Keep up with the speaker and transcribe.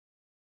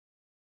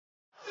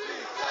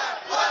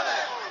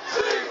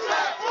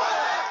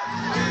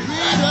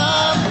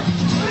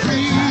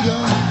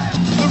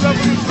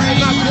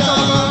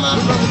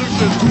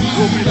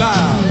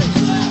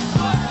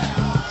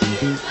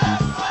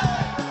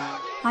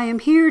I am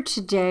here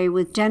today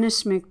with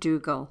Dennis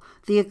MacDougal,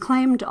 the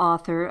acclaimed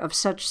author of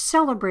such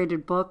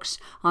celebrated books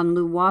on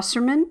Lew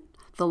Wasserman,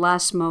 The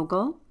Last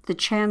Mogul, The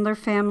Chandler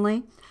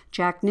Family,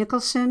 Jack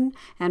Nicholson,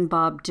 and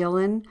Bob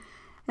Dylan,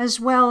 as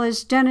well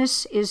as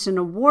Dennis is an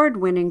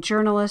award-winning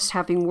journalist,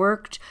 having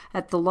worked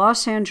at the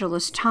Los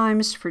Angeles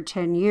Times for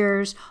 10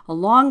 years, a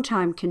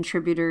longtime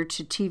contributor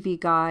to TV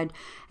Guide,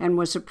 and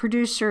was a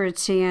producer at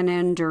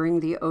CNN during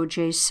the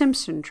O.J.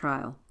 Simpson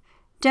trial.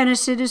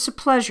 Dennis, it is a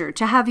pleasure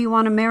to have you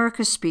on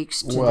America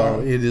Speaks today. Well,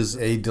 it is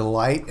a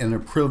delight and a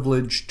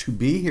privilege to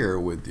be here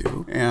with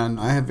you. And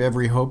I have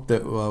every hope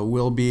that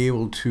we'll be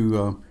able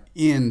to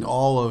end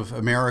all of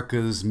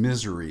America's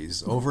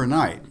miseries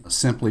overnight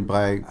simply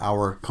by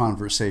our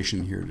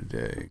conversation here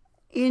today.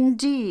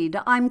 Indeed,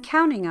 I'm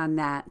counting on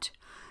that.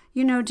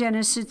 You know,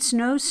 Dennis, it's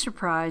no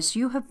surprise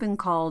you have been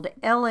called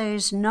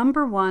LA's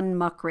 #1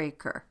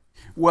 muckraker.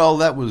 Well,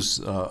 that was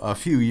a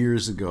few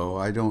years ago.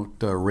 I don't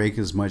rake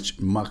as much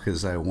muck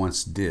as I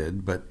once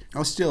did, but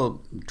I'll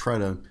still try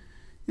to,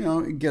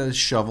 get a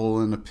shovel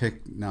and a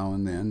pick now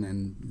and then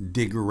and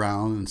dig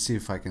around and see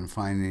if I can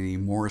find any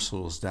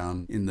morsels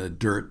down in the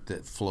dirt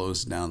that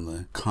flows down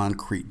the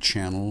concrete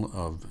channel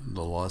of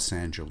the Los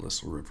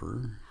Angeles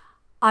River.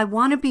 I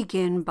want to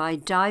begin by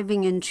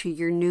diving into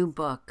your new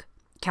book,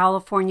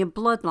 California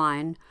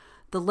Bloodline,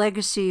 The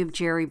Legacy of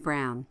Jerry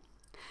Brown.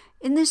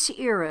 In this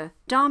era,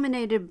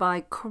 dominated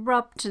by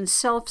corrupt and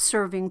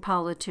self-serving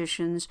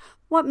politicians,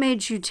 what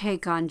made you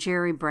take on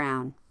Jerry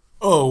Brown?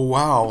 Oh,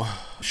 wow.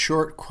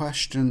 Short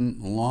question,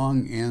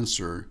 long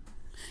answer.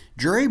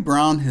 Jerry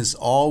Brown has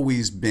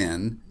always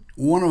been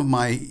one of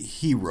my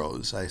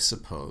heroes, I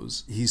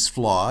suppose. He's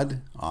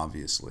flawed,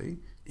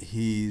 obviously.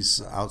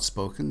 He's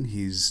outspoken.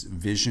 He's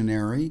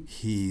visionary.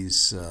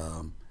 He's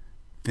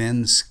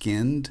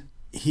thin-skinned.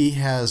 He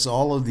has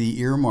all of the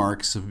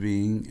earmarks of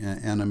being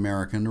an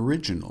American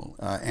original,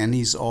 and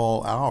he's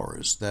all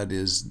ours. That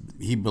is,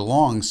 he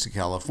belongs to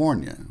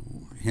California.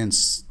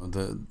 Hence,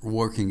 the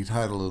working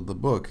title of the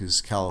book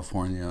is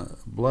California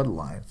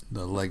Bloodline,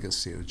 The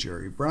Legacy of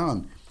Jerry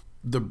Brown.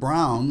 The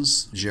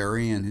Browns,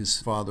 Jerry and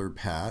his father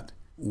Pat,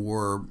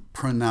 were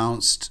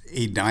pronounced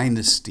a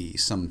dynasty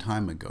some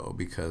time ago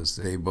because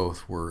they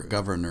both were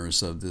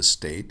governors of this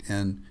state,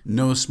 and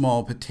no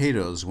small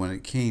potatoes when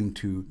it came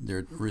to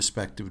their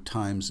respective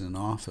times in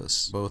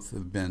office. Both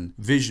have been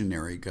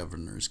visionary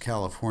governors.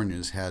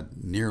 California's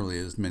had nearly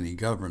as many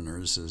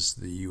governors as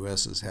the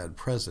U.S. has had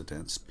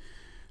presidents.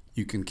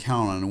 You can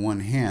count on one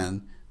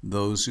hand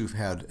those who've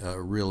had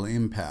a real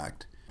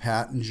impact.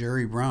 Pat and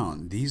Jerry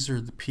Brown, these are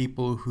the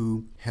people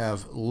who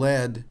have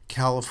led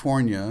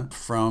California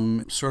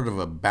from sort of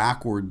a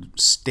backward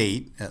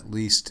state, at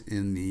least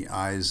in the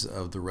eyes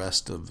of the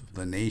rest of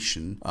the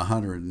nation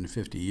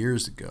 150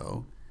 years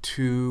ago,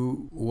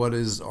 to what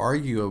is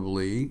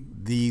arguably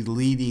the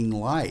leading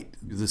light,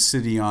 the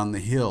city on the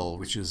hill,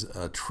 which is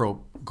a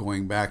trope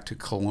going back to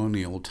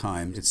colonial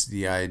times. It's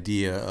the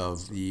idea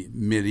of the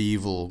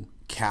medieval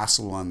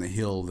castle on the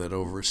hill that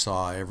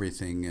oversaw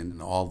everything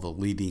and all the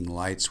leading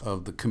lights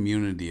of the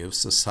community of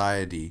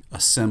society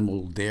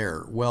assembled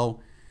there.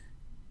 Well,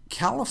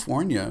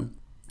 California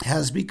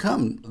has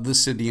become the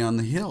city on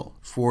the hill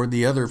for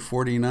the other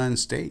 49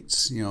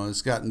 states.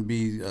 It's gotten to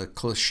be a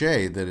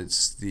cliche that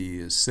it's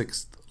the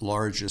sixth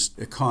largest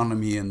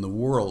economy in the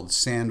world,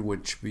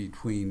 sandwiched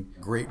between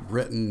Great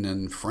Britain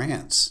and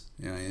France.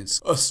 It's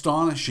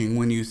astonishing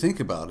when you think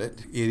about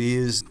it. It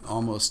is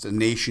almost a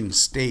nation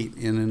state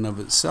in and of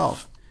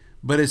itself.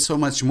 But it's so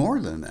much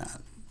more than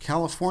that.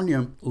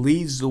 California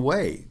leads the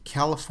way.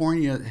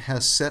 California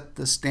has set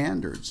the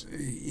standards.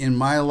 In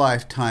my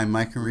lifetime,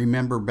 I can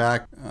remember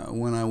back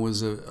when I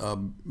was a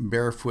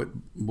barefoot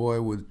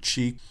boy with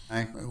cheek.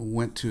 I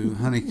went to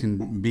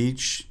Huntington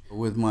Beach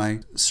with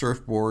my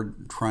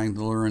surfboard trying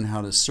to learn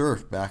how to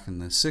surf back in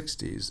the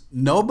 60s.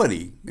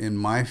 Nobody in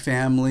my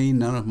family,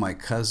 none of my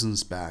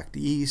cousins back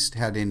east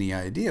had any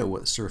idea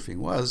what surfing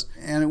was.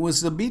 And it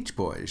was the Beach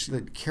Boys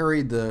that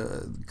carried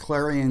the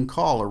clarion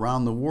call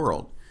around the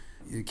world.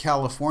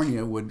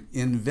 California would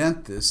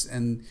invent this,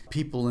 and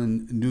people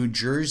in New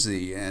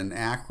Jersey and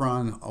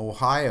Akron,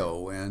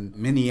 Ohio, and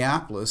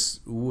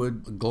Minneapolis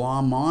would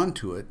glom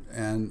onto it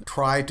and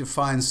try to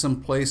find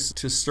some place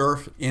to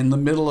surf in the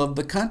middle of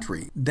the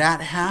country.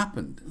 That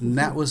happened, and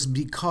that was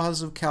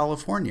because of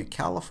California.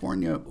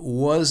 California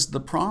was the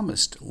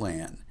promised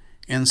land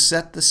and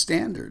set the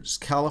standards.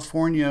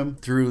 California,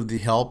 through the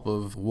help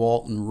of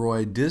Walt and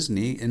Roy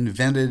Disney,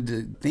 invented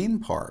a theme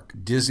park.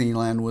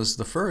 Disneyland was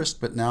the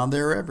first, but now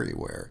they're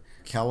everywhere.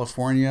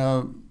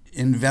 California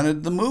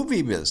invented the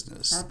movie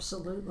business.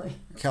 Absolutely.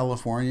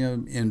 California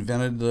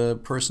invented the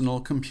personal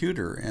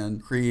computer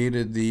and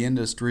created the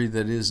industry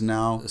that is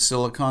now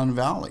Silicon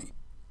Valley.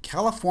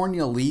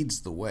 California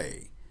leads the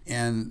way,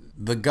 and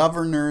the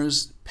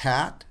governors,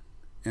 Pat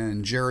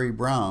and Jerry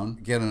Brown,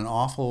 get an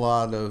awful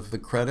lot of the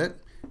credit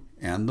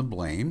and the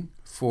blame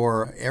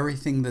for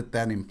everything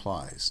that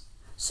implies.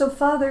 So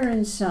father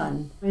and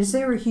son, is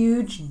there a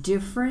huge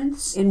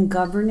difference in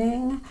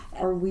governing?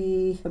 Are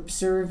we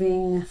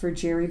observing for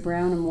Jerry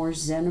Brown a more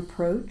Zen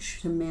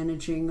approach to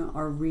managing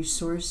our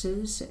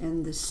resources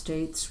and the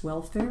state's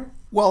welfare?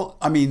 Well,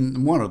 I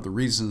mean, one of the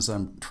reasons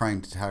I'm trying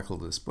to tackle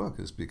this book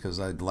is because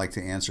I'd like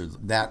to answer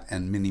that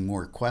and many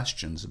more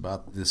questions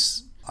about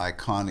this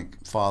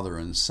iconic father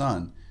and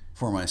son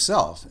for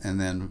myself and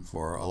then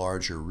for a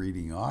larger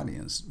reading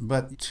audience.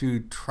 But to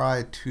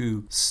try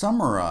to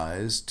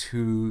summarize,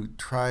 to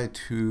try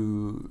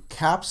to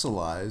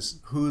capsulize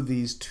who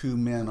these two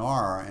men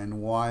are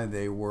and why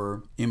they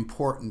were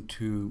important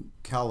to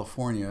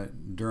California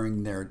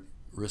during their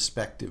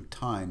respective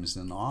times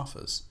in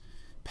office.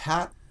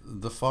 Pat,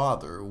 the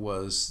father,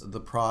 was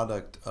the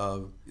product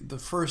of the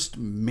first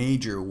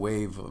major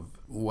wave of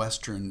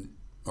Western,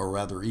 or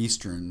rather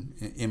Eastern,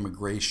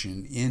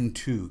 immigration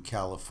into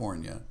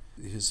California.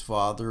 His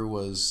father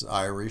was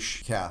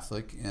Irish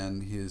Catholic,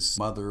 and his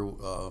mother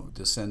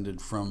descended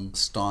from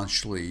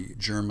staunchly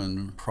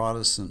German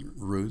Protestant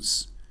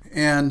roots.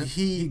 And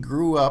he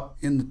grew up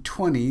in the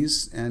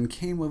 20s and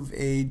came of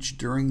age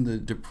during the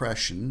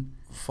Depression,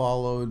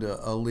 followed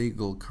a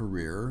legal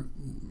career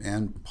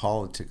and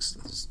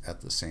politics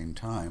at the same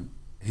time.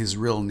 His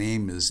real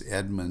name is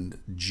Edmund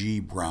G.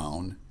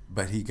 Brown,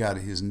 but he got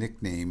his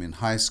nickname in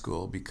high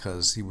school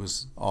because he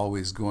was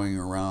always going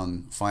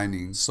around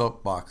finding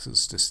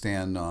soapboxes to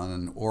stand on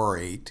and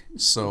orate.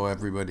 So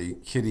everybody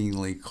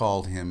kiddingly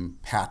called him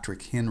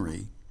Patrick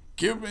Henry.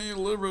 Give me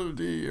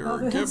liberty,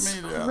 or give me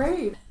that.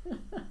 Great.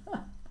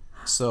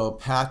 So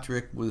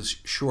Patrick was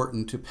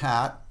shortened to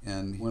Pat,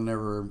 and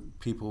whenever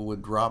people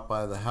would drop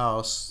by the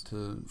house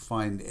to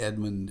find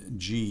Edmund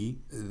G.,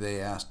 they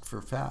asked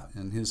for Pat.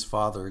 And his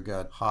father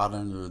got hot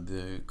under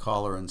the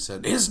collar and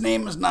said, "His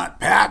name is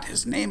not Pat,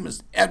 his name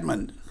is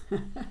Edmund."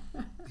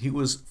 He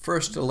was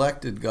first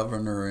elected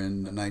governor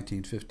in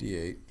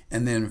 1958,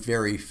 and then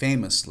very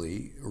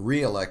famously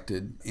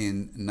re-elected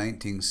in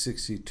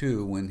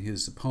 1962 when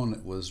his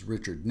opponent was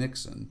Richard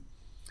Nixon.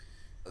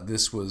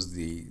 This was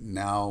the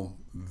now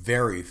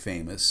very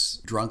famous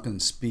drunken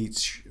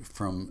speech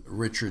from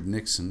Richard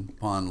Nixon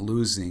upon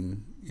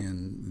losing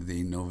in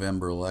the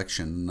November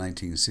election in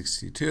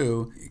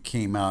 1962. It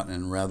came out,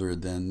 and rather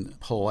than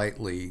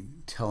politely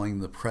telling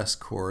the press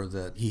corps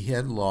that he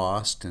had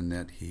lost and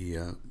that he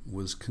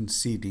was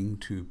conceding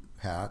to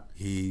Pat,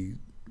 he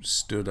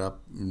stood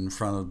up in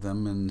front of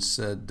them and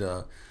said,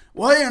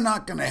 "Well, you're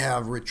not going to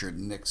have Richard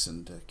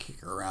Nixon to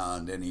kick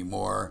around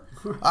anymore.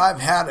 I've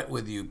had it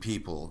with you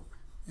people."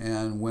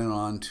 And went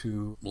on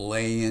to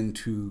lay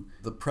into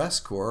the press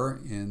corps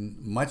in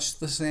much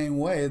the same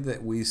way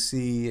that we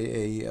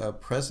see a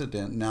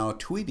president now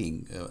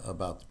tweeting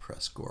about the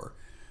press corps.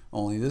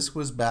 Only this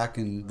was back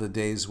in the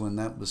days when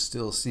that was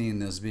still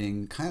seen as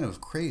being kind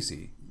of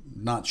crazy.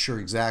 Not sure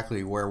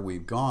exactly where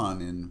we've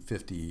gone in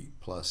 50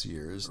 plus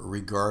years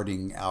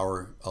regarding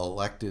our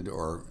elected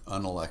or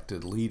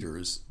unelected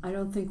leaders. I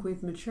don't think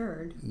we've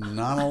matured.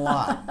 Not a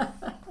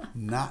lot.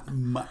 Not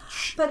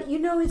much. But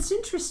it's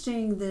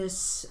interesting,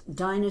 this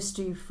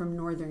dynasty from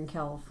Northern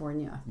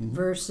California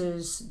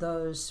versus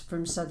those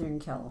from Southern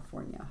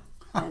California,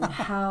 and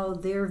how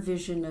their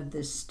vision of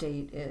this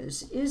state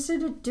is. Is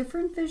it a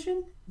different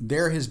vision?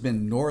 There has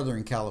been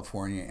Northern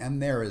California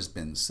and there has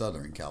been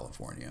Southern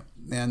California.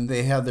 And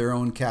they have their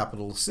own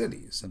capital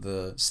cities.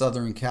 The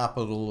southern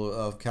capital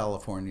of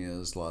California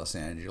is Los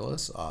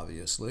Angeles,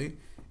 obviously,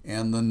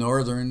 and the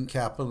northern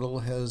capital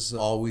has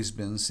always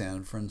been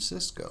San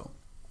Francisco.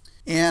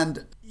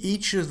 And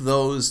each of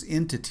those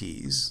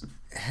entities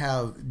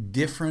have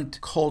different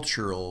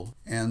cultural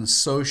and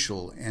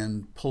social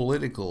and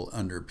political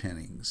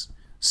underpinnings.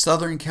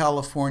 Southern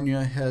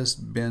California has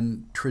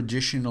been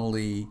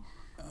traditionally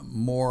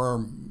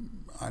more,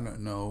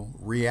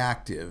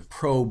 reactive,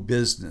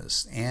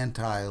 pro-business,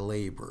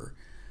 anti-labor.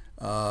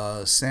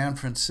 San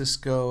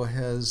Francisco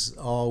has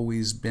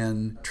always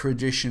been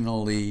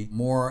traditionally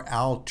more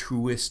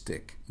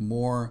altruistic,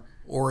 more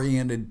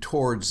oriented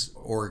towards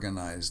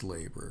organized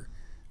labor.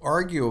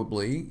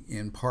 Arguably,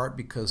 in part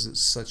because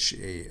it's such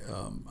a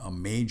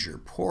major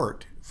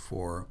port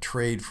for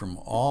trade from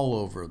all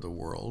over the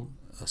world,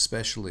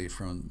 especially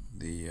from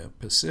the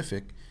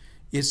Pacific,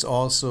 it's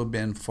also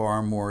been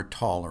far more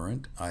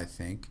tolerant, I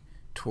think,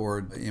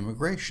 toward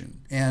immigration.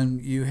 And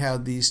you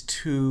have these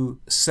two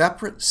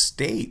separate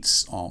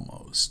states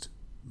almost.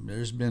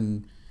 There's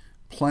been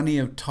plenty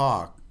of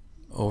talk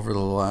over the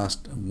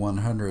last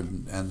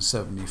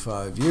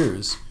 175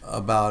 years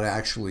about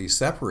actually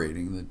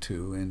separating the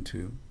two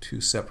into two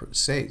separate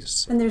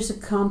states. And there's a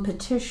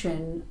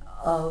competition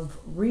of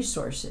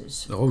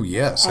resources. Oh,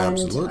 yes,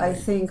 absolutely. And I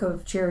think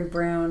of Jerry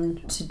Brown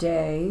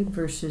today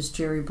versus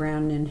Jerry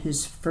Brown in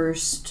his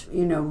first,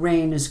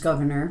 reign as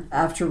governor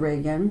after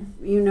Reagan.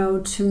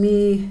 To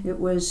me, it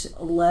was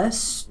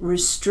less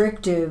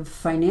restrictive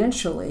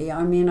financially.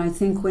 I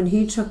think when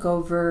he took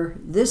over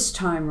this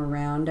time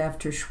around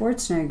after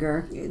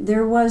Schwarzenegger,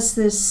 there was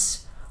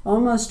this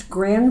almost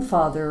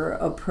grandfather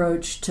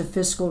approach to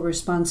fiscal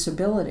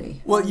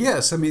responsibility. Well,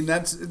 yes. I mean,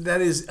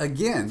 that is,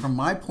 again, from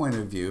my point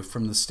of view,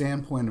 from the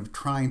standpoint of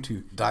trying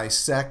to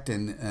dissect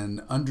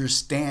and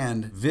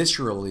understand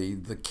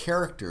viscerally the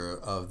character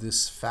of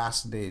this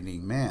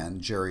fascinating man,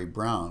 Jerry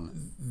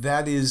Brown,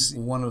 that is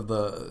one of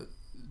the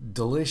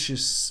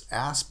delicious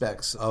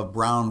aspects of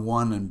Brown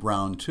 1 and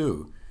Brown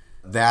 2.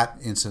 That,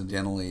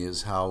 incidentally,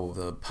 is how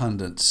the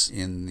pundits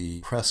in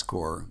the press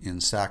corps in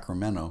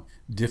Sacramento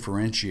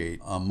differentiate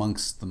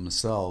amongst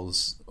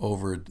themselves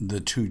over the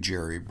two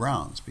Jerry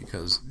Browns,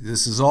 because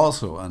this is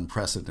also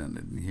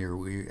unprecedented. Here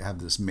we have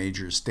this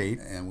major state,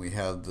 and we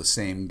have the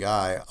same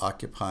guy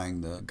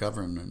occupying the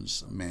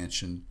governor's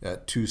mansion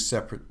at two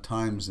separate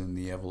times in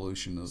the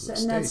evolution of the state.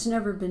 And that's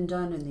never been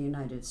done in the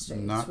United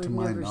States. Not to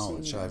my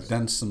knowledge. I've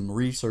done some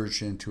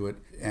research into it,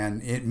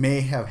 and it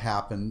may have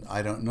happened,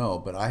 I don't know,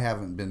 but I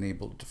haven't been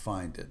able to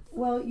find it.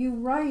 Well, you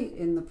write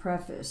in the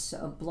preface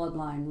of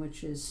Bloodline,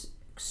 which is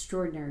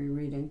extraordinary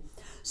reading,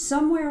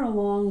 somewhere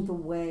along the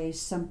way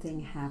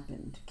something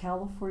happened.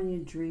 California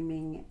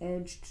dreaming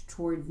edged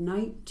toward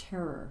night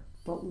terror.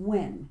 But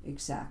when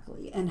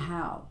exactly and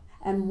how?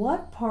 And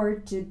what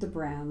part did the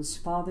Browns,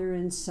 father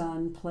and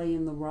son, play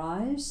in the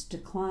rise,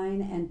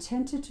 decline, and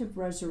tentative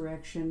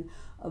resurrection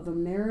of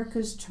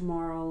America's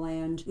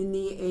Tomorrowland in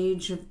the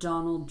age of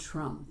Donald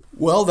Trump?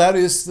 Well, that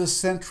is the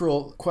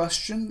central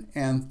question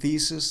and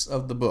thesis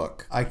of the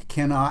book. I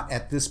cannot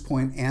at this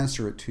point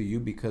answer it to you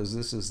because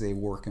this is a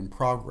work in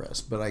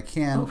progress, but I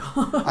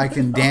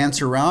can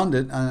dance around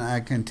it, and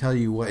I can tell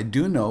you what I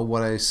do know,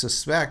 what I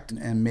suspect,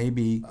 and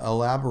maybe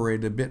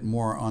elaborate a bit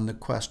more on the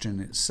question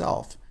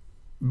itself.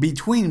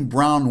 Between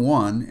Brown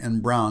 1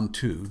 and Brown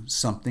 2,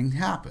 something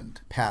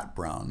happened. Pat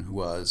Brown, who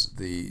was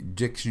the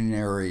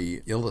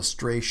dictionary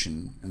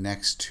illustration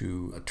next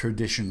to a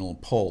traditional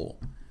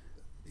pole,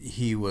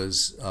 he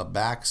was a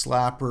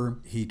backslapper.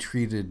 He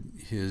treated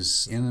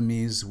his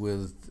enemies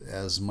with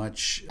as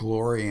much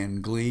glory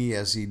and glee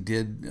as he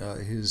did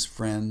his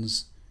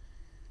friends.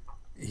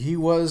 He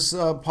was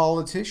a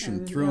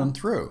politician through and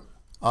through.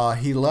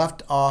 He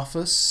left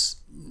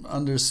office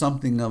under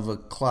something of a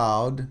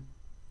cloud,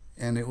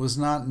 and it was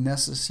not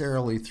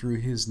necessarily through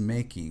his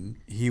making.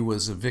 He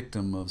was a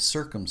victim of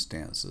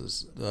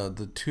circumstances.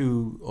 The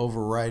two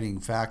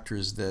overriding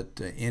factors that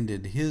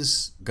ended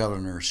his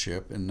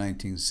governorship in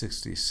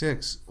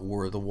 1966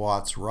 were the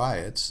Watts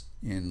riots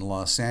in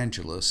Los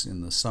Angeles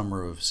in the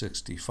summer of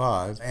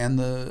 '65 and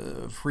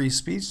the free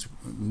speech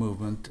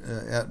movement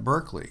at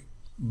Berkeley,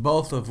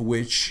 both of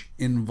which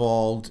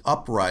involved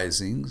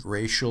uprisings,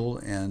 racial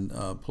and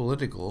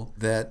political,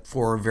 that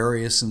for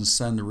various and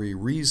sundry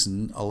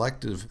reasons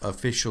elected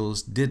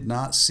officials did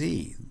not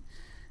see.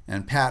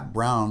 And Pat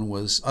Brown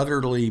was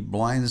utterly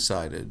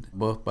blindsided,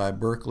 both by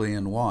Berkeley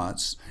and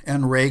Watts,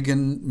 and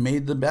Reagan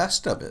made the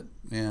best of it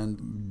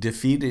and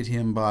defeated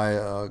him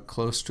by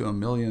close to 1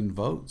 million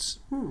votes.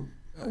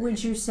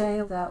 Would you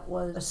say that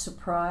was a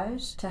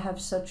surprise to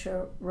have such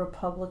a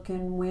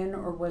Republican win,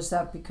 or was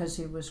that because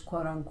he was,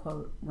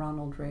 quote-unquote,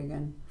 Ronald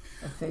Reagan,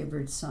 a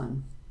favored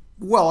son?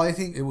 Well, I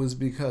think it was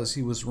because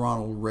he was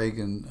Ronald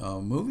Reagan,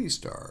 movie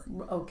star.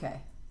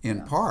 Okay.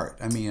 In part.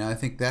 I mean, I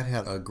think that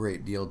had a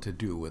great deal to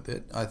do with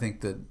it. I think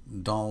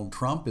that Donald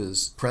Trump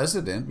is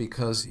president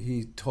because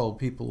he told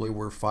people they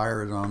were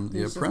fired on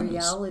The Apprentice.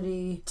 He's a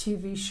reality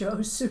TV show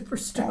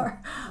superstar,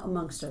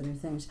 amongst other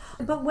things.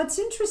 But what's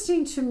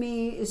interesting to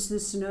me is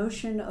this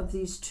notion of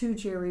these two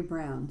Jerry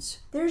Browns.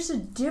 There's a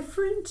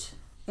different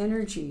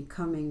energy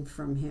coming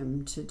from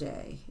him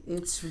today.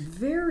 It's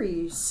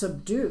very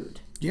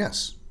subdued.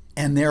 Yes.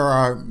 And there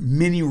are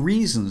many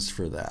reasons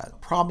for that.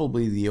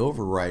 Probably the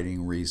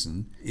overriding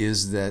reason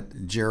is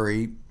that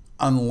Jerry,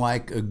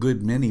 unlike a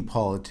good many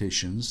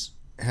politicians,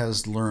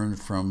 has learned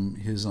from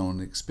his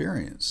own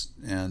experience.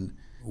 And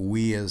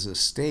we as a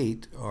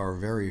state are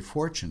very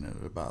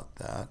fortunate about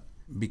that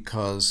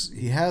because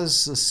he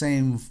has the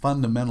same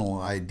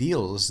fundamental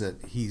ideals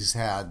that he's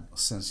had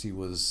since he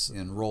was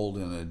enrolled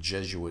in a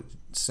Jesuit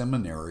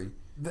seminary.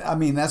 I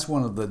mean, that's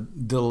one of the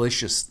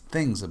delicious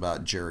things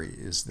about Jerry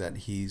is that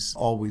he's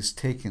always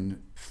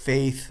taken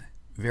faith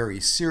very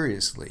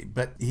seriously,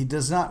 but he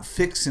does not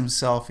fix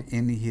himself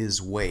in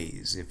his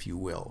ways, if you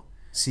will.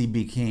 He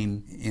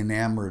became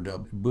enamored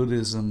of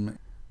Buddhism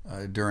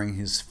during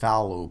his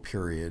fallow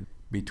period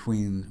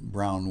between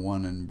Brown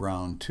 1 and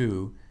Brown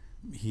 2.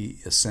 He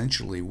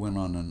essentially went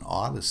on an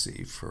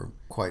odyssey for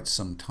quite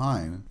some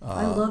time.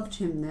 I loved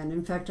him then.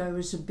 In fact, I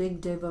was a big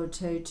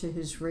devotee to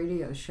his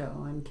radio show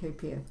on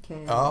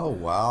KPFK. Oh,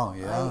 wow,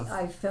 yeah.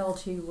 I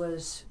felt he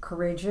was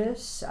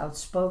courageous,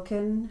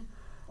 outspoken.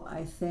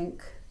 I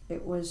think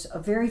it was a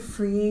very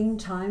freeing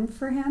time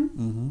for him.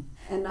 Mm-hmm.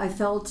 And I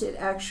felt it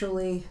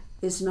actually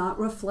is not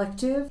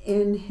reflective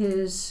in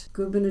his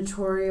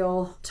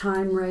gubernatorial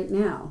time right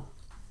now.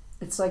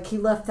 It's like he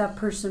left that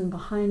person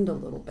behind a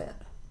little bit.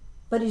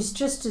 But he's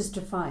just as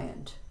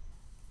defiant.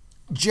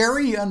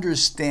 Jerry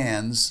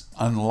understands,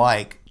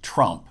 unlike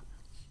Trump,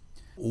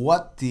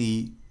 what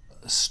the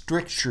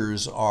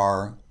strictures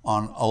are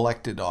on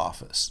elected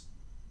office.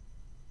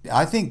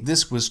 I think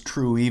this was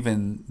true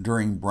even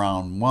during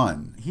Brown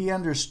 1. He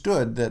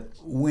understood that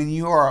when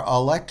you are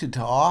elected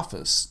to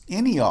office,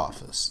 any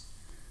office,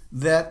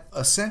 that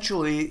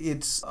essentially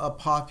it's a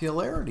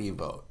popularity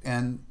vote.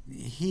 And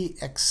he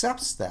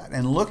accepts that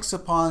and looks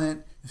upon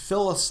it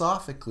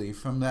philosophically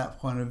from that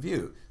point of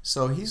view.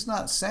 So he's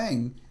not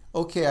saying,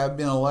 okay, I've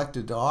been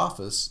elected to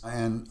office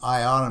and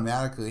I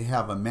automatically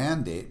have a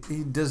mandate.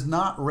 He does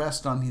not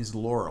rest on his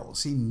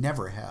laurels. He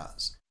never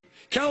has.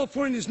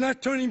 California is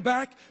not turning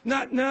back,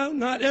 not now,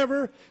 not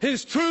ever.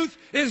 His truth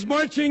is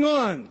marching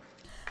on.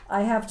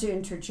 I have to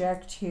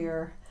interject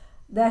here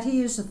that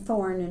he is a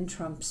thorn in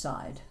Trump's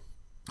side.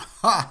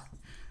 Ha!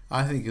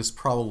 I think it's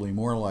probably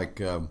more like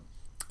a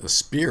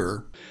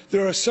spear.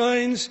 There are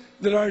signs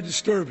that are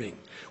disturbing.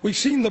 We've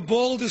seen the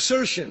bold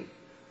assertion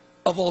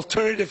of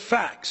alternative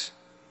facts,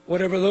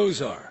 whatever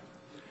those are.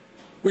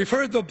 We've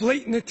heard the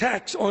blatant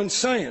attacks on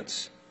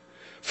science,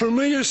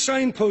 familiar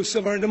signposts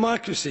of our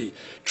democracy,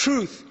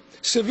 truth,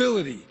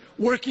 civility,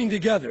 working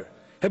together,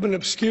 have been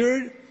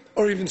obscured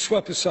or even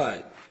swept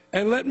aside.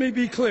 And let me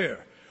be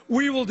clear,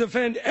 we will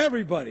defend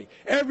everybody,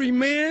 every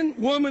man,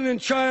 woman,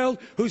 and child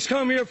who's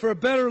come here for a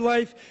better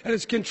life and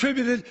has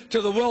contributed to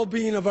the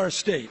well-being of our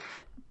state.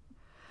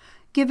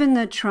 Given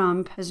that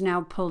Trump has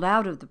now pulled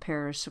out of the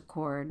Paris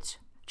Accords,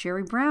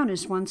 Jerry Brown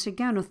is once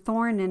again a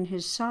thorn in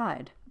his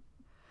side.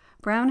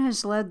 Brown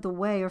has led the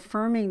way,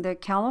 affirming that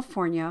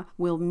California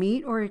will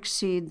meet or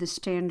exceed the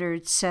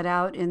standards set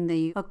out in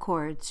the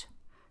Accords.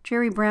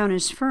 Jerry Brown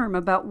is firm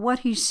about what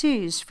he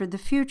sees for the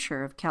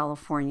future of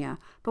California,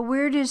 but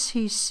where does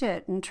he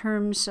sit in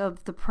terms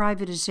of the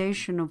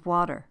privatization of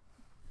water?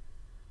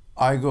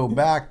 I go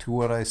back to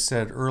what I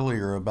said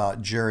earlier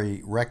about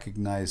Jerry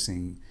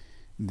recognizing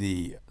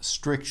the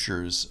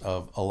strictures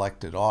of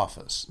elected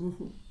office.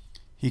 Mm-hmm.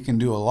 He can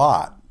do a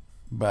lot,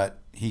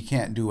 but he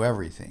can't do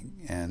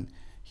everything. And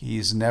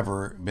he's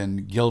never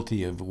been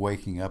guilty of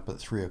waking up at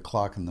 3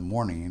 o'clock in the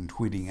morning and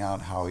tweeting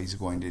out how he's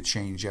going to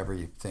change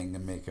everything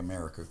and make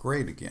America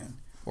great again,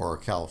 or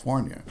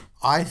California.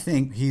 I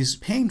think he's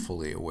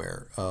painfully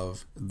aware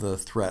of the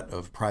threat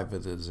of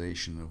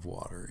privatization of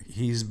water.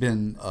 He's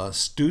been a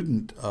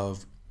student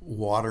of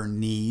water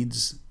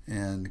needs,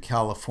 and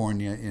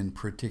California in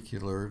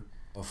particular,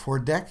 for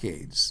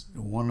decades.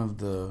 One of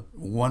the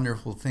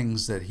wonderful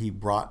things that he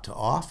brought to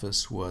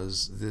office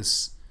was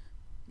this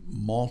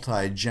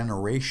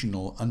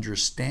multi-generational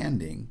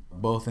understanding,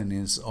 both in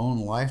his own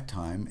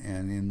lifetime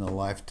and in the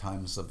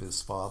lifetimes of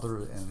his father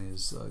and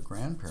his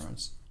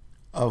grandparents,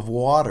 of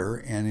water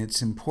and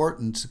its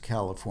importance to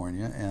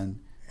California and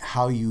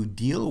how you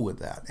deal with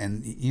that.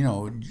 And, you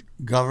know,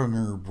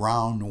 Governor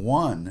Brown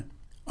 1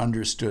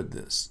 understood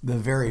this the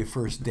very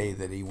first day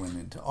that he went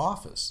into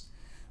office.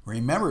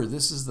 Remember,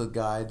 this is the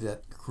guy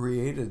that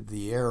created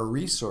the Air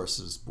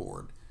Resources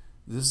Board.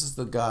 This is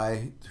the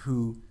guy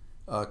who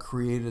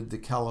created the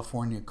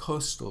California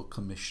Coastal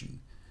Commission.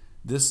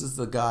 This is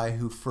the guy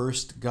who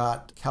first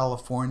got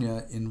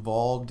California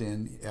involved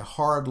in a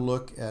hard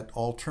look at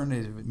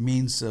alternative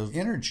means of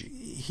energy.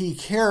 He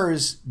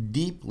cares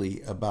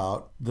deeply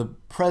about the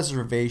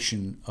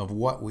preservation of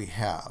what we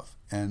have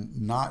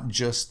and not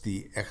just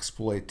the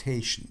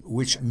exploitation,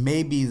 which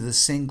may be the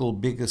single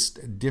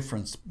biggest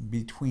difference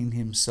between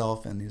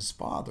himself and his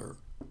father.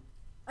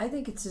 I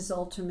think it's his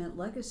ultimate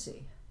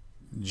legacy.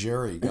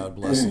 Jerry, God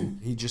bless him,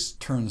 he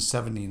just turned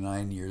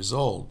 79 years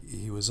old.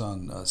 He was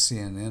on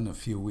CNN a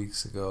few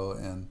weeks ago,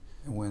 and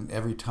when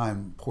every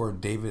time poor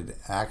David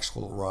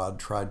Axelrod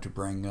tried to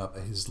bring up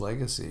his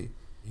legacy,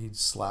 he'd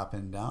slap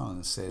him down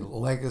and say,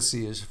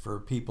 legacy is for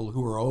people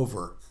who are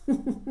over.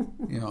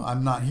 You know,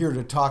 I'm not here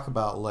to talk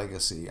about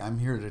legacy. I'm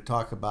here to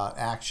talk about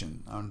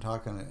action. I'm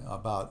talking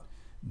about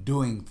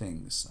doing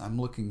things. I'm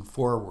looking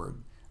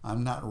forward.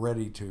 I'm not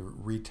ready to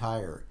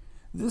retire.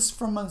 This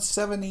from a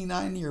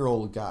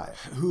 79-year-old guy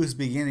who is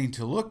beginning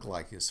to look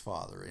like his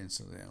father,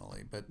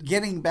 incidentally. But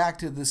getting back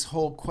to this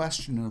whole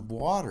question of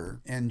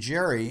water and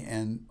Jerry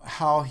and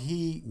how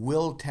he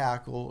will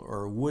tackle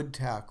or would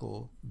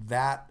tackle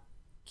that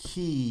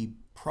key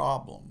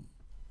problem,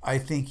 I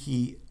think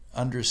he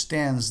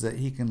understands that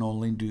he can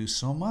only do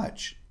so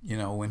much. You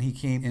know, when he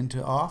came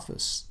into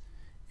office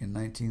in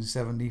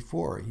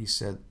 1974, he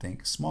said,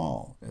 think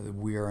small.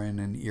 We are in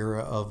an era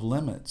of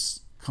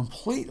limits.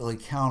 Completely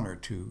counter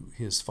to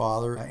his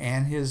father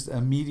and his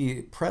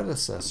immediate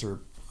predecessor,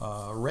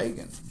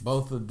 Reagan.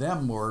 Both of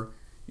them were,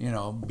 you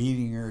know,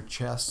 beating their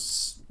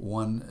chests,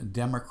 one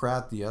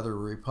Democrat, the other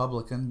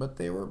Republican, but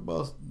they were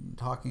both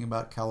talking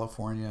about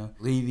California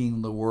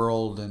leading the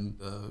world and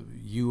the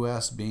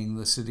U.S. being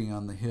the city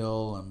on the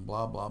hill and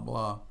blah, blah,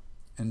 blah.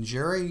 And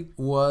Jerry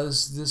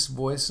was this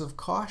voice of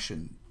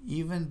caution,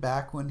 even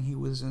back when he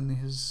was in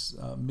his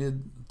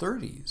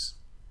mid-30s.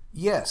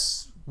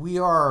 Yes, we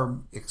are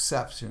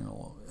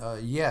exceptional.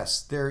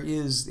 Yes, there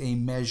is a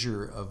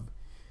measure of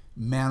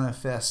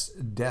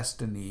manifest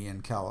destiny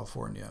in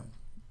California.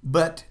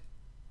 But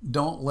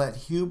don't let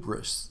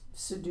hubris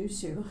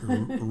seduce you.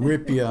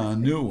 rip you a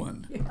new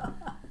one. Yeah.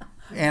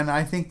 And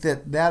I think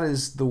that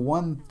is the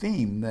one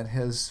theme that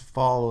has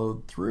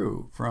followed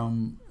through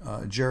from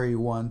Jerry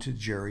 1 to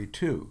Jerry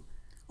 2.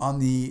 On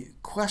the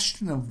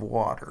question of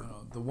water,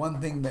 the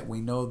one thing that we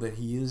know that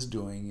he is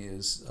doing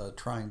is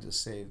trying to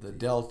save the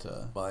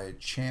Delta by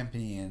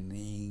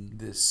championing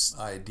this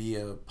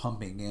idea of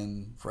pumping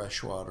in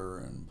fresh water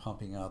and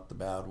pumping out the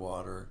bad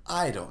water.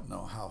 I don't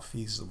know how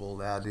feasible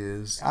that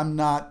is. I'm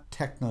not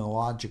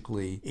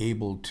technologically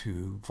able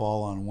to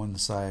fall on one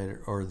side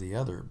or the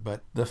other,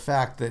 but the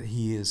fact that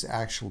he has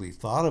actually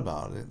thought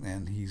about it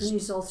and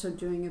he's also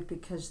doing it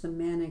because the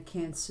manna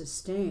can't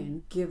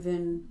sustain,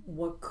 given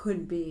what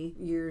could be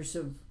years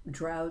of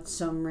drought,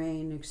 some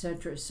rain,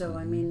 etc. So,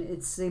 I mean,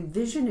 it's a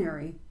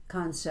visionary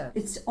concept.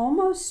 It's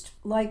almost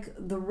like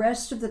the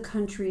rest of the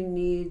country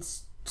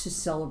needs to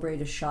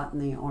celebrate a shot in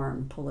the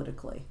arm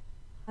politically.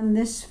 And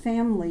this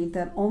family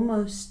that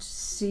almost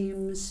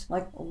seems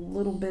like a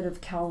little bit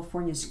of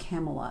California's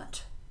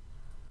Camelot.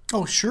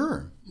 Oh,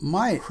 sure.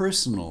 My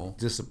personal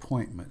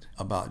disappointment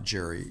about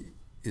Jerry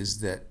is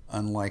that,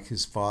 unlike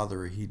his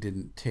father, he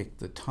didn't take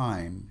the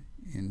time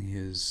in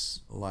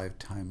his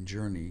lifetime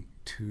journey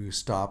to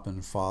stop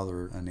and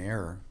father an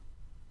heir.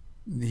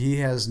 He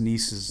has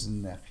nieces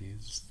and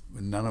nephews,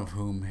 none of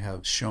whom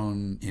have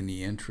shown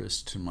any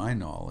interest, to my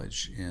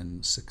knowledge,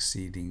 in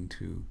succeeding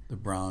to the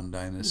Brown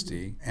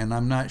dynasty. And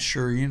I'm not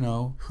sure,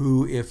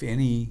 who, if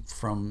any,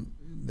 from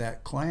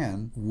that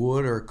clan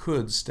would or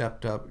could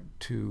step up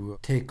to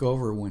take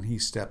over when he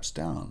steps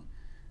down.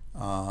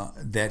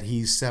 That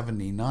he's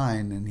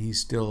 79 and he's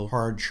still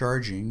hard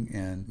charging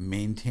and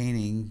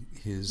maintaining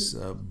his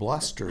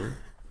bluster.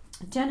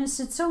 Dennis,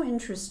 it's so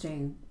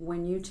interesting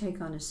when you take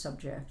on a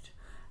subject,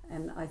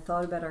 and I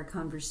thought about our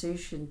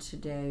conversation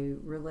today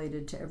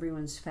related to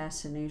everyone's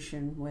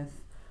fascination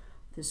with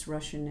this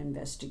Russian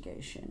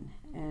investigation,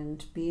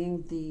 and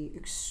being the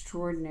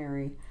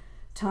extraordinary,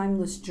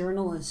 timeless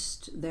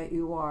journalist that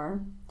you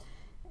are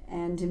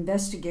and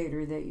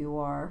investigator that you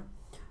are.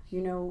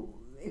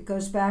 It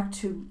goes back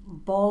to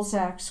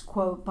Balzac's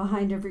quote,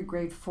 "Behind every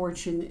great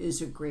fortune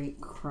is a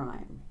great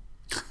crime."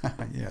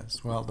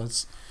 Yes, well,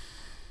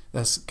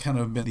 that's kind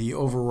of been the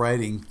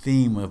overriding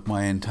theme of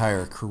my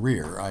entire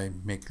career. I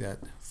make that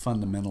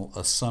fundamental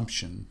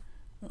assumption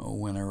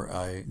whenever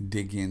I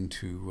dig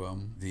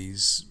into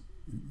these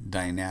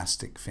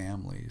dynastic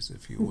families,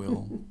 if you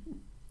will.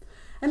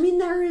 I mean,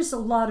 there is a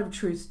lot of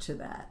truth to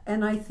that.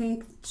 And I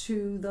think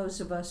to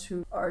those of us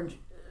who are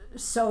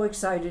so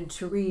excited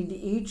to read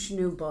each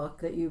new book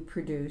that you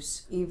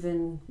produce,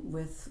 even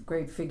with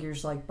great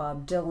figures like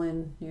Bob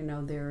Dylan,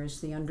 there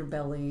is the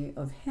underbelly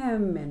of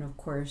him, and of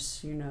course,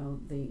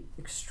 the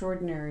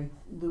extraordinary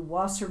Lew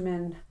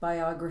Wasserman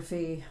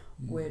biography,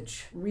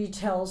 which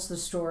retells the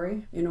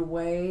story in a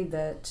way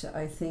that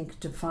I think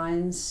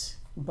defines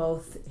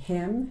both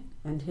him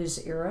and his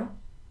era.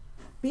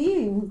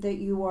 Being that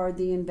you are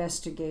the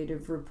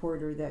investigative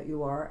reporter that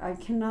you are, I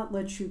cannot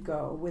let you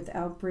go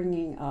without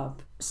bringing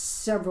up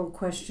several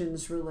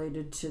questions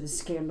related to the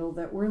scandal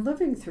that we're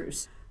living through.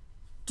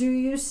 Do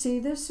you see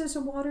this as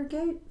a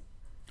Watergate?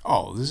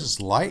 Oh, this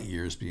is light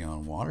years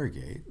beyond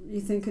Watergate.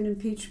 You think an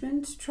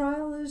impeachment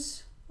trial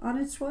is on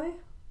its way?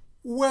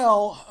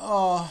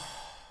 Well,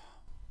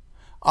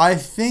 I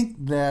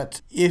think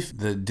that if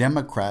the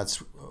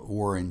Democrats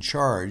were in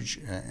charge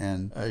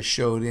and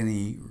showed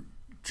any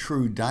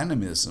true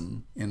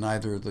dynamism in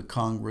either the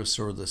Congress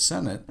or the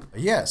Senate,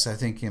 yes, I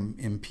think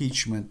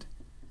impeachment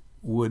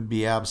would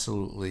be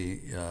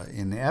absolutely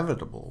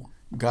inevitable.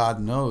 God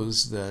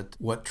knows that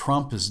what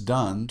Trump has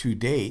done to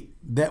date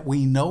that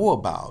we know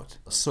about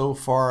so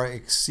far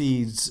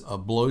exceeds a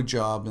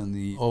blowjob in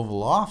the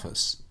Oval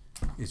Office.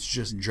 It's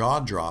just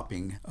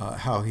jaw-dropping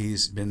how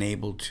he's been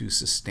able to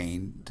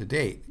sustain to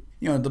date.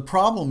 The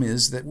problem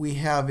is that we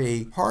have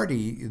a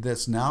party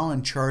that's now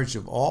in charge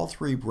of all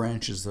three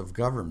branches of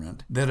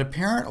government that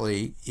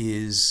apparently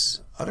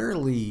is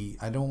utterly,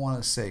 I don't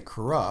want to say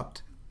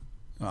corrupt.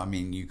 I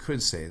mean, you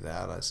could say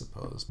that, I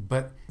suppose.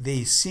 But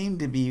they seem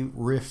to be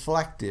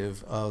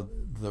reflective of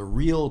the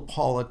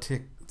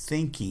realpolitik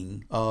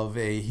thinking of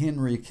a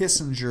Henry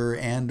Kissinger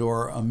and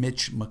or a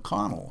Mitch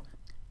McConnell.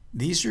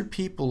 These are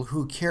people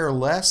who care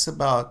less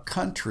about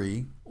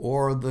country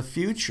or the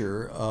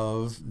future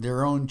of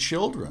their own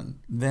children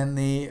than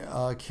they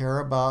care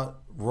about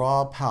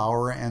raw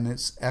power and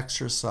its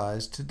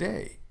exercise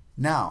today.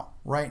 Now,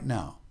 right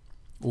now,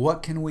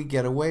 what can we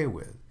get away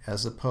with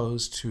as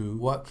opposed to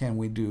what can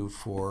we do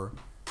for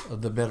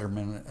the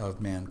betterment of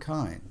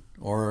mankind,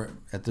 or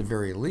at the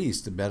very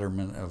least, the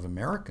betterment of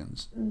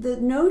Americans? The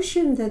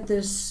notion that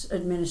this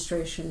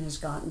administration has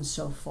gotten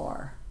so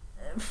far,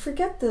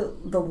 forget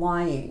the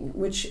lying,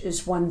 which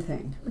is one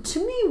thing.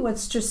 To me,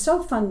 what's just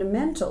so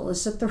fundamental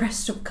is that the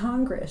rest of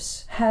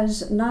Congress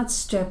has not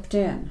stepped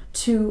in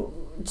to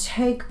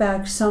take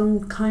back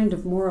some kind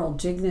of moral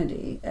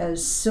dignity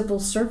as civil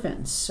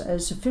servants,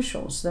 as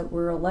officials that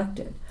were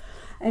elected.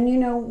 And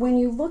when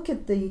you look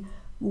at the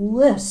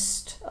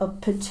list of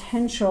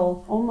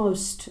potential,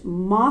 almost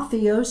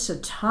mafiosa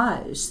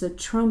ties that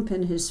Trump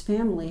and his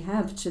family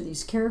have to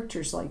these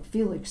characters like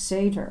Felix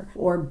Sater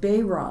or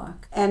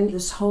Bayrock, and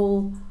this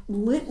whole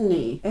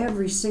litany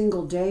every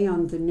single day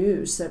on the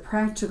news that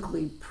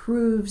practically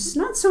proves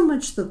not so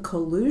much the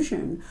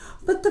collusion,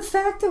 but the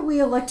fact that we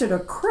elected a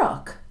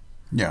crook.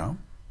 Yeah.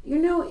 You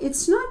know,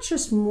 it's not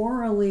just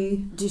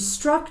morally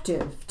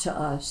destructive to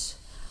us,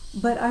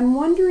 but I'm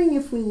wondering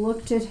if we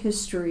looked at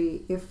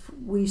history, if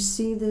we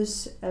see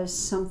this as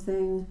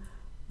something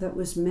that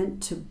was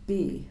meant to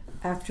be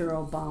after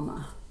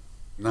Obama.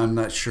 I'm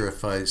not sure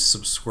if I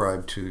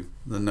subscribe to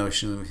the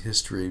notion of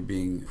history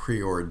being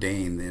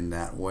preordained in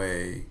that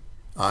way.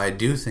 I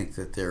do think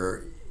that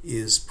there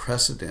is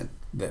precedent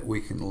that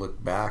we can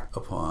look back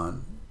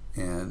upon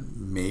and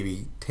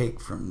maybe take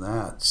from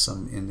that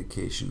some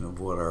indication of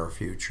what our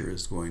future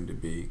is going to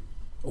be.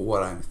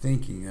 What I'm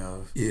thinking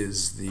of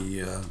is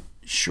the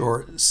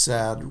short,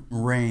 sad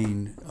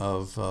reign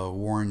of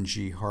Warren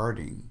G.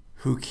 Harding,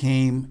 who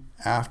came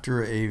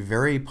after a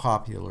very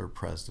popular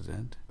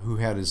president who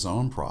had his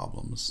own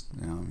problems.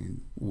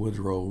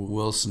 Woodrow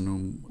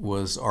Wilson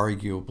was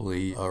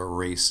arguably a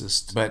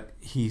racist, but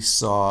he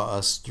saw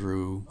us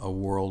through a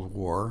world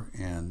war,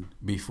 and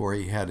before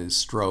he had his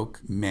stroke,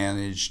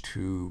 managed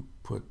to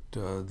put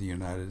the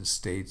United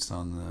States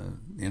on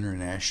the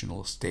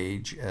international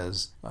stage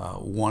as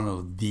one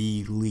of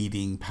the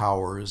leading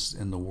powers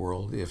in the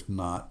world, if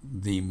not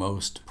the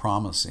most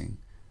promising.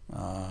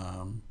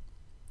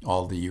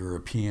 All the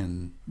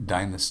European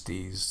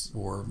dynasties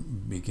were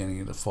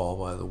beginning to fall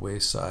by the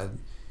wayside.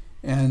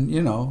 And,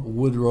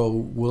 Woodrow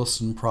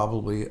Wilson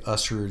probably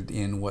ushered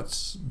in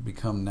what's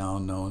become now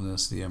known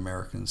as the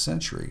American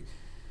century.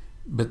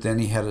 But then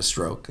he had a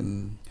stroke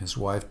and his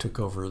wife took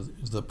over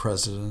the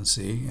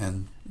presidency,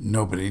 and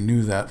nobody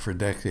knew that for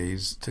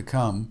decades to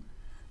come.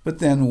 But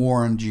then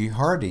Warren G.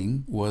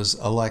 Harding was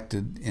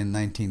elected in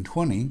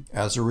 1920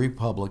 as a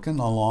Republican,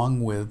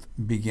 along with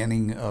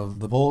beginning of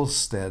the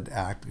Volstead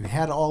Act. It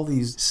had all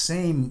these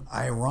same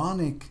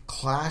ironic,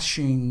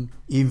 clashing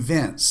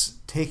events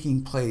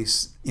taking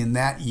place in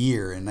that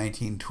year in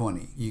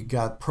 1920. You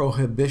got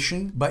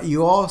prohibition, but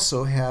you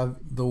also have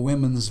the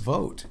women's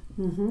vote.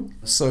 Mm-hmm.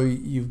 So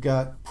you've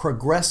got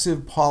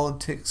progressive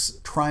politics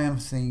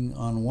triumphing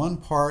on one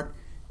part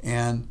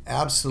and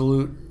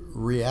absolute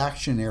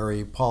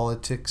reactionary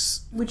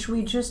politics, which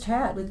we just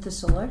had with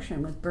this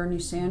election with Bernie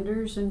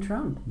Sanders and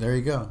Trump. There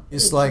you go.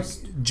 It's like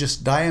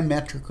just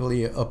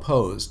diametrically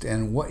opposed.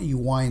 And what you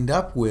wind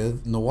up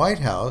with in the White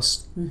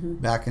House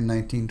back in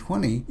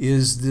 1920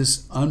 is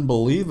this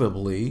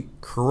unbelievably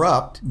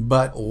corrupt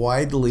but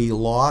widely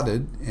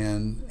lauded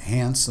and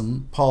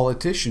handsome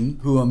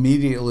politician who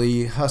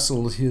immediately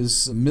hustled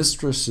his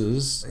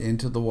mistresses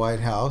into the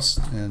White House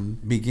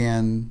and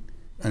began,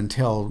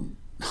 until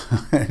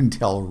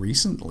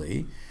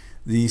recently,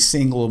 the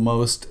single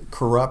most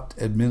corrupt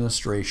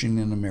administration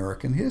in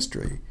American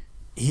history.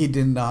 He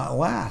did not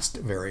last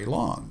very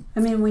long. I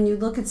mean, when you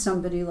look at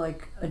somebody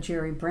like a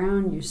Jerry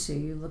Brown,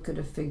 you look at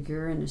a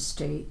figure in a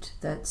state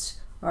that's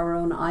our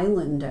own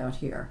island out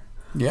here.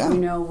 Yeah.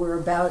 We're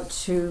about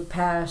to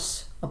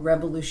pass a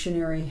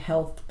revolutionary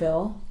health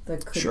bill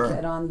that could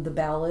get on the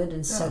ballot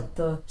and set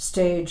the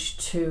stage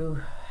to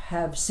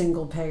have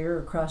single payer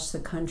across the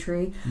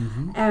country.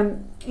 Mm-hmm.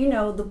 And,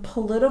 the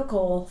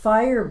political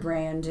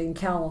firebrand in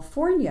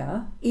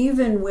California,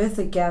 even with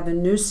a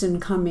Gavin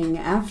Newsom coming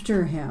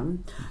after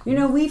him,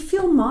 we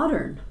feel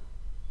modern.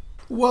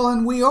 Well,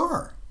 and we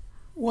are.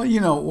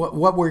 Well,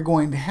 what we're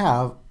going to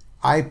have,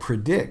 I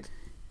predict,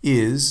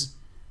 is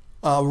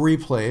a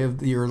replay of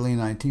the early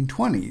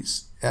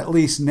 1920s, at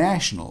least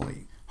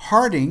nationally.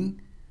 Harding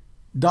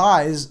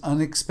dies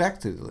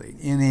unexpectedly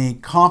in a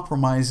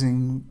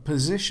compromising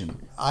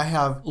position. I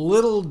have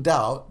little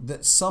doubt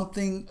that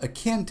something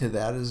akin to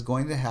that is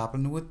going to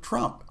happen with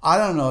Trump. I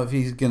don't know if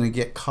he's going to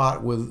get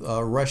caught with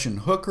Russian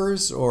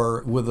hookers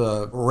or with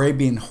a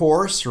Arabian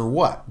horse or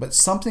what, but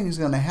something's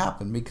going to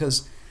happen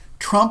because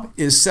Trump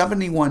is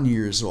 71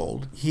 years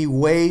old. He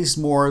weighs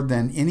more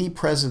than any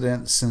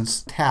president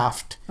since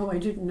Taft. Oh, I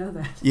didn't know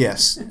that.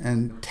 Yes,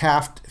 and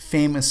Taft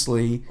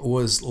famously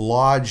was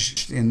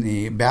lodged in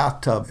the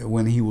bathtub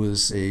when he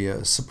was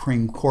a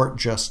Supreme Court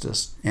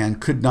justice and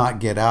could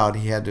not get out.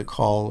 He had to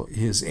call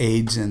his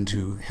aides in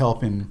to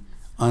help him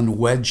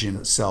unwedge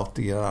himself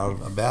to get out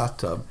of a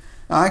bathtub.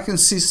 I can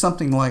see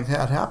something like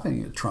that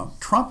happening to Trump.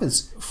 Trump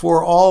is,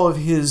 for all of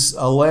his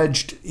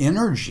alleged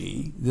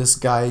energy, this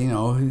guy,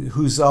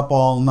 who's up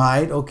all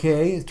night,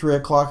 at 3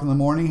 o'clock in the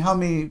morning. How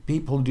many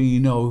people do you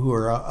know who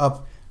are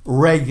up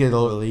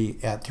regularly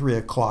at 3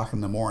 o'clock in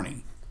the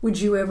morning?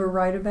 Would you ever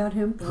write about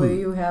him the way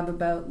you have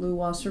about Lew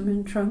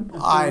Wasserman, Trump?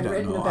 I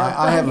don't know.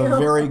 I have a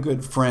very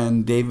good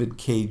friend, David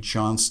K.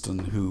 Johnston,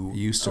 who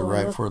used to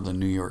write for the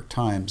New York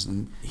Times,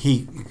 and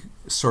he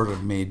sort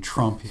of made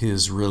Trump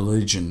his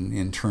religion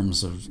in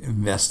terms of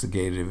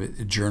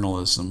investigative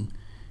journalism.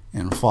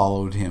 and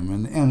followed him,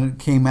 and it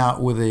came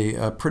out with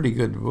a pretty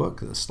good book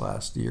this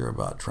last year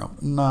about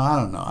Trump. No, I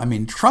don't know. I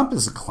mean, Trump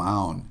is a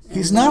clown.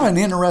 He's not an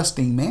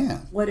interesting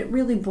man. What it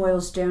really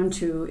boils down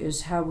to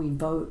is how we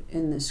vote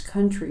in this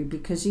country,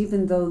 because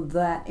even though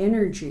that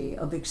energy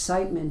of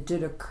excitement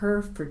did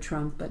occur for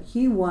Trump, but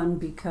he won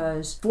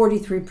because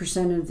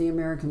 43% of the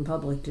American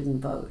public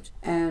didn't vote.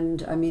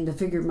 And, I mean, the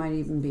figure might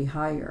even be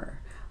higher.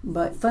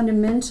 But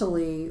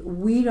fundamentally,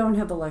 we don't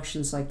have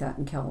elections like that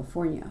in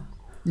California.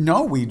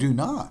 No, we do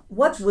not.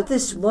 What would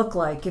this look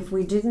like if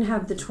we didn't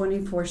have the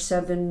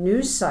 24/7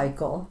 news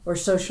cycle or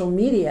social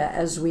media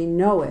as we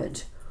know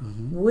it?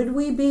 Mm-hmm. Would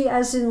we be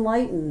as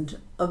enlightened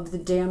of the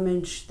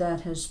damage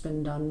that has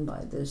been done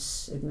by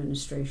this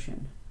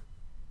administration?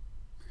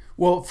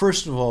 Well,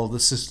 first of all, the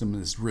system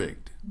is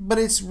rigged. But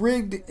it's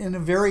rigged in a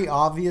very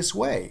obvious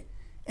way.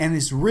 And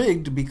it's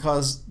rigged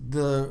because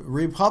the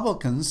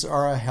Republicans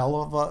are a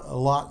hell of a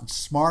lot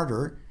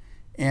smarter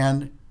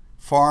and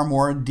far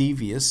more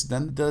devious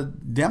than the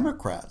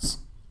Democrats.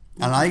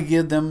 And I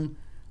give them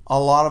a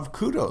lot of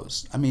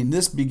kudos. I mean,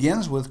 this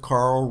begins with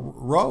Karl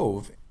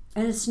Rove.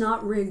 And it's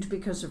not rigged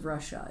because of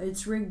Russia.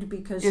 It's rigged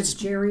because of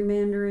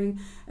gerrymandering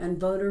and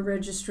voter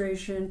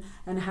registration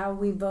and how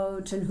we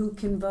vote and who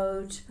can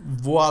vote.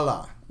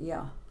 Voila.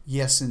 Yeah.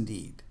 Yes,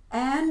 indeed.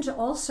 And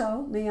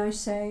also, may I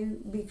say,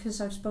 because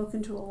I've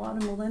spoken to a lot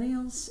of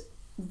millennials,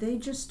 they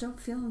just don't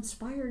feel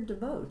inspired to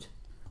vote.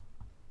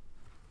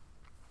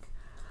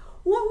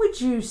 What would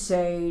you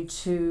say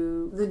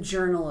to the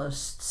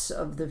journalists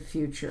of the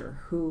future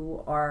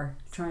who are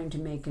trying to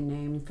make a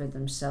name for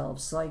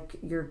themselves, like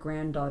your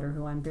granddaughter,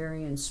 who I'm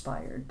very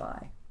inspired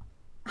by?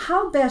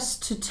 How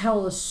best to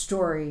tell a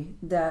story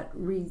that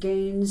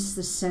regains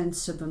the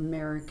sense of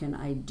American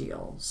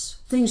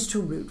ideals, things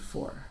to root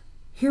for,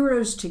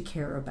 heroes to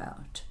care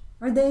about?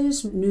 Are they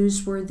as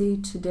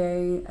newsworthy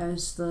today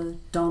as the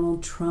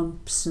Donald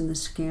Trumps and the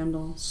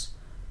scandals?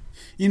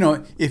 You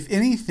know, if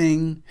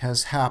anything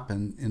has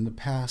happened in the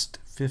past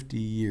 50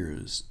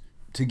 years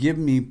to give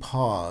me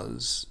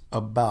pause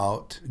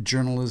about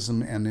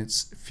journalism and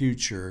its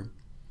future,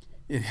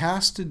 it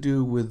has to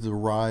do with the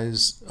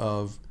rise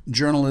of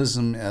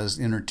journalism as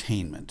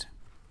entertainment.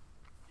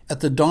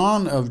 At the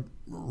dawn of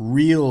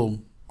real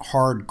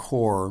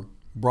hardcore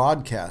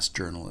broadcast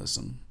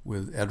journalism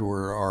with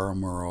Edward R.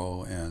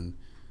 Murrow and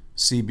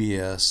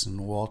CBS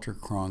and Walter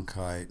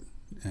Cronkite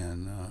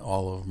and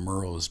all of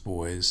Murrow's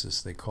boys,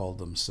 as they called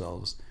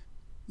themselves,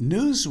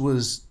 news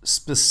was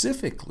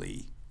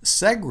specifically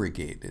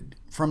segregated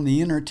from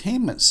the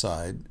entertainment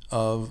side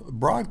of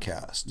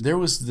broadcast. There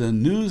was the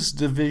news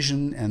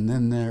division, and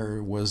then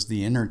there was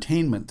the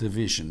entertainment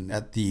division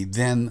at the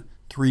then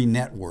three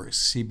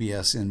networks,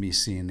 CBS,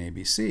 NBC, and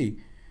ABC.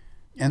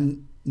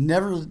 And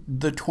never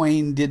the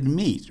twain did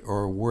meet,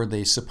 or were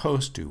they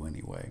supposed to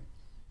anyway?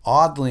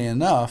 Oddly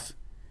enough,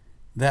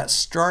 that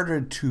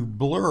started to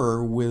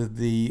blur with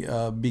the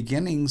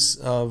beginnings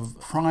of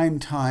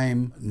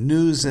primetime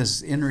news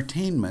as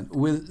entertainment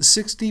with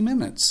 60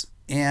 Minutes.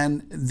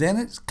 And then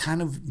it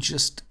kind of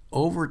just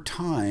over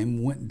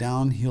time went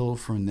downhill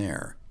from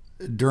there.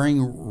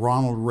 During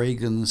Ronald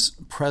Reagan's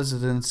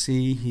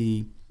presidency,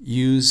 he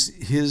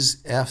used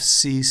his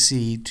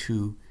FCC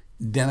to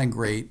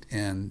denigrate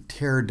and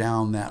tear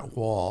down that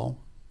wall,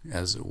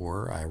 as it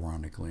were,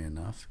 ironically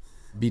enough,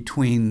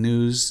 between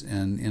news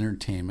and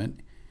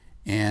entertainment.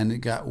 And it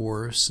got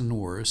worse and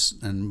worse.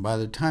 And by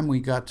the time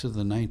we got to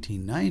the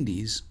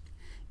 1990s,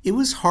 it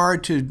was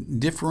hard to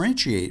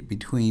differentiate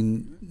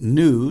between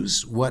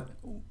news, what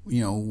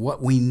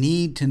we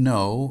need to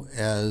know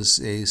as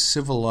a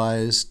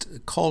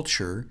civilized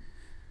culture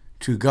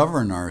to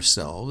govern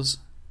ourselves,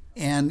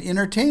 and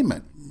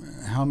entertainment.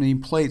 How many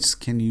plates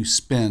can you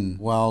spin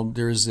while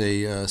there's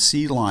a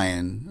sea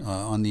lion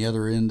on the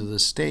other end of the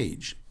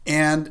stage?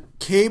 And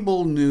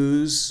cable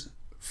news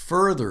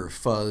further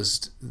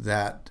fuzzed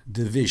that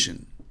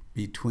division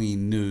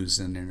between news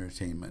and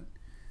entertainment.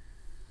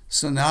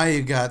 So now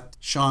you got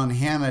Sean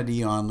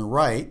Hannity on the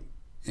right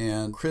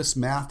and Chris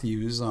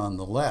Matthews on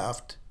the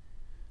left,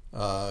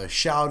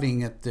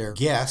 shouting at their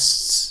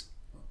guests,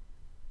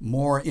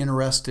 more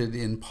interested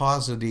in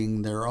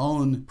positing their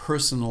own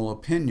personal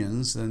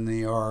opinions than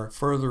they are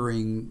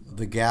furthering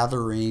the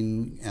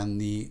gathering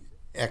and the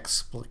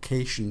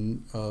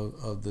explication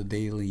of the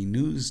daily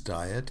news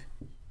diet.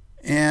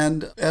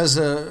 And as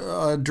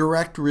a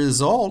direct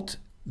result,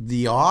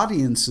 the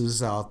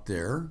audiences out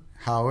there,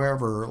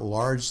 however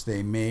large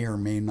they may or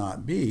may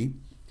not be,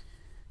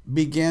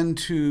 begin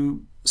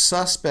to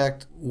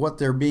suspect what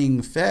they're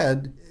being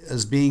fed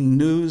as being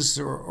news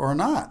or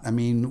not. I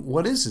mean,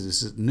 what is it?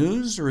 Is it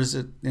news or is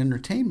it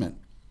entertainment?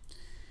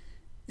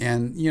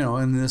 And,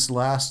 in this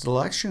last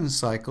election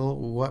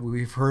cycle, what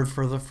we've heard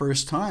for the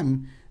first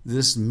time,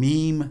 this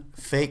meme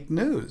fake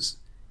news.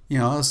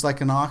 It's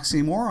like an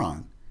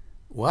oxymoron.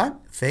 What?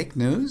 Fake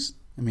news?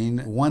 I mean,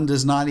 one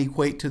does not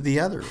equate to the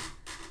other.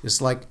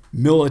 It's like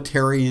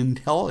military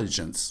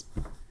intelligence.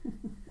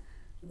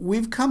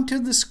 We've come to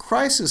this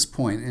crisis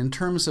point in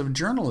terms of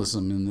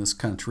journalism in this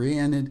country,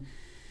 and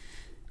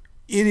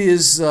It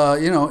is,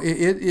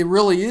 it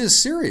really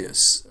is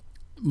serious.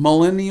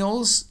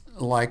 Millennials,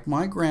 like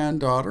my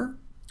granddaughter,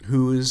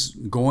 who is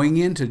going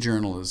into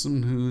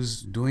journalism,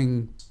 who's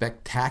doing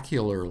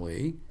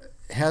spectacularly,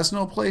 has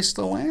no place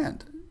to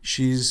land.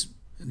 She's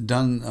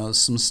done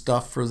some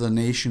stuff for The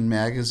Nation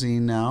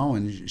magazine now,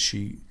 and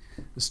she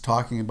is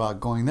talking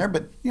about going there.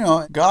 But,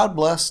 God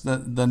bless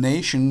the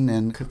Nation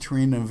and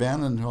Katrina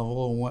Vanden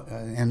Heuvel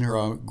and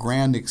her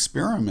grand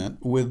experiment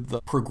with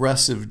the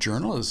progressive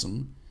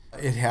journalism.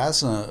 It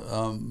has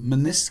a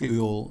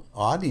minuscule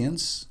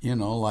audience,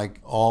 like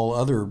all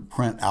other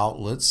print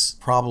outlets,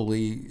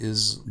 probably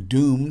is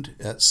doomed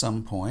at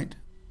some point.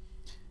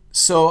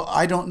 So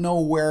I don't know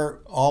where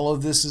all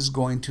of this is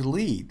going to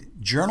lead.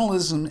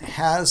 Journalism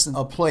has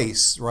a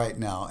place right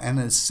now, an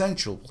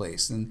essential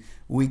place, and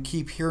we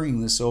keep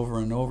hearing this over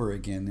and over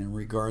again in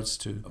regards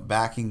to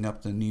backing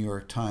up the New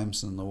York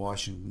Times and the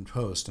Washington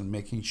Post and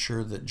making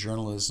sure that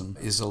journalism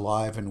is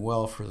alive and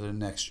well for the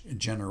next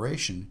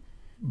generation.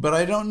 But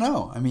I don't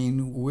know. I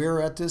mean, we're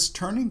at this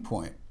turning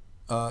point,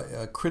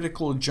 a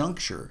critical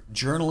juncture.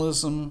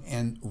 Journalism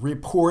and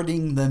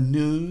reporting the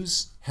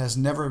news has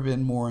never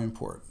been more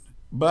important.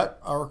 But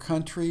our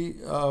country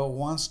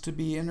wants to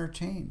be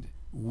entertained.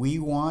 We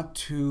want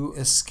to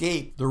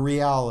escape the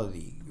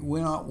reality. We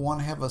don't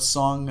want to have a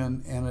song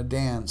and a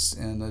dance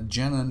and a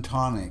gin and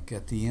tonic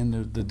at the end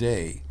of the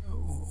day.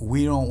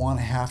 We don't want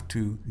to have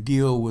to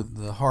deal with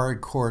the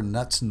hardcore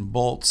nuts and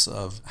bolts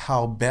of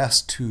how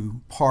best to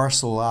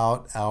parcel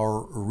out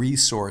our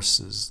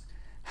resources,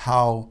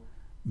 how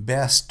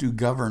best to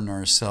govern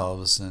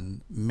ourselves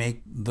and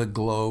make the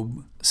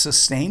globe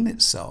sustain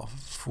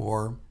itself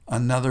for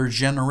another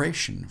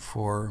generation,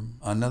 for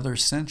another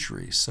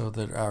century, so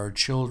that our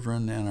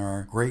children and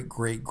our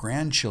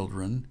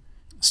great-great-grandchildren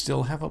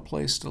still have a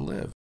place to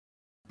live.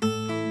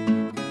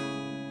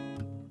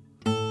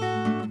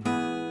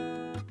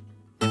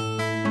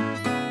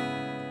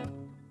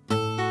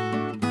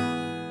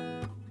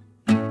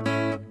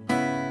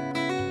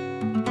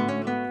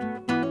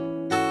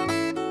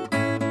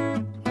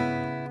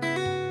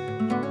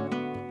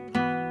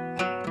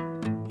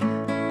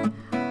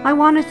 I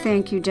want to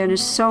thank you,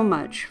 Dennis, so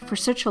much for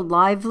such a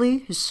lively,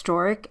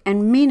 historic,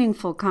 and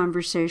meaningful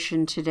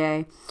conversation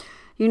today.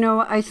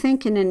 I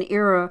think in an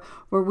era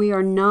where we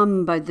are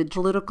numb by the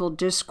political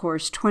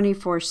discourse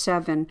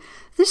 24/7,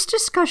 this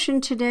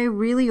discussion today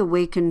really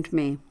awakened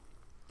me.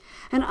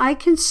 And I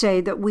can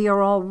say that we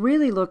are all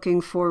really looking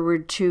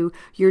forward to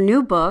your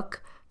new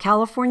book,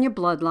 California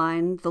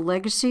Bloodline, The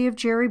Legacy of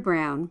Jerry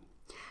Brown.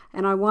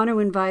 And I want to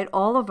invite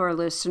all of our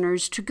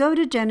listeners to go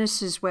to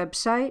Dennis's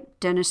website,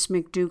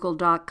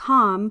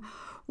 dennismacdougal.com,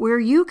 where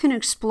you can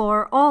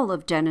explore all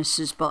of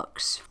Dennis's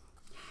books.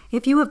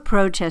 If you have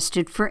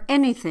protested for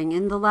anything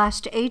in the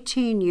last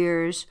 18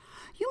 years,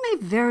 you may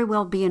very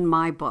well be in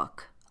my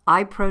book,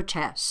 I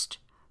Protest.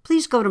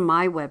 Please go to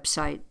my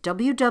website,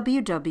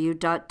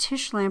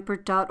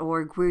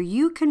 www.tishlampert.org, where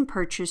you can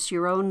purchase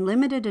your own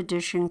limited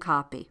edition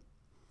copy.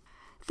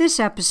 This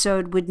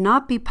episode would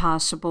not be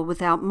possible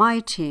without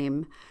my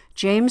team,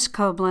 James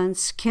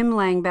Koblenz, Kim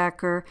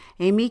Langbacker,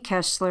 Amy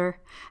Kessler,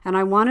 and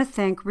I want to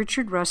thank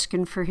Richard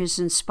Ruskin for his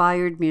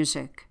inspired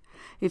music.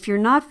 If you're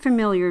not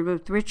familiar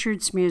with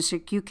Richard's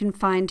music, you can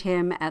find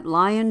him at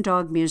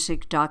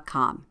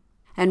liondogmusic.com.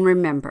 And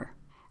remember,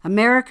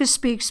 America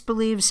Speaks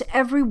believes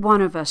every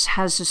one of us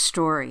has a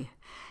story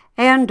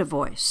and a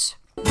voice.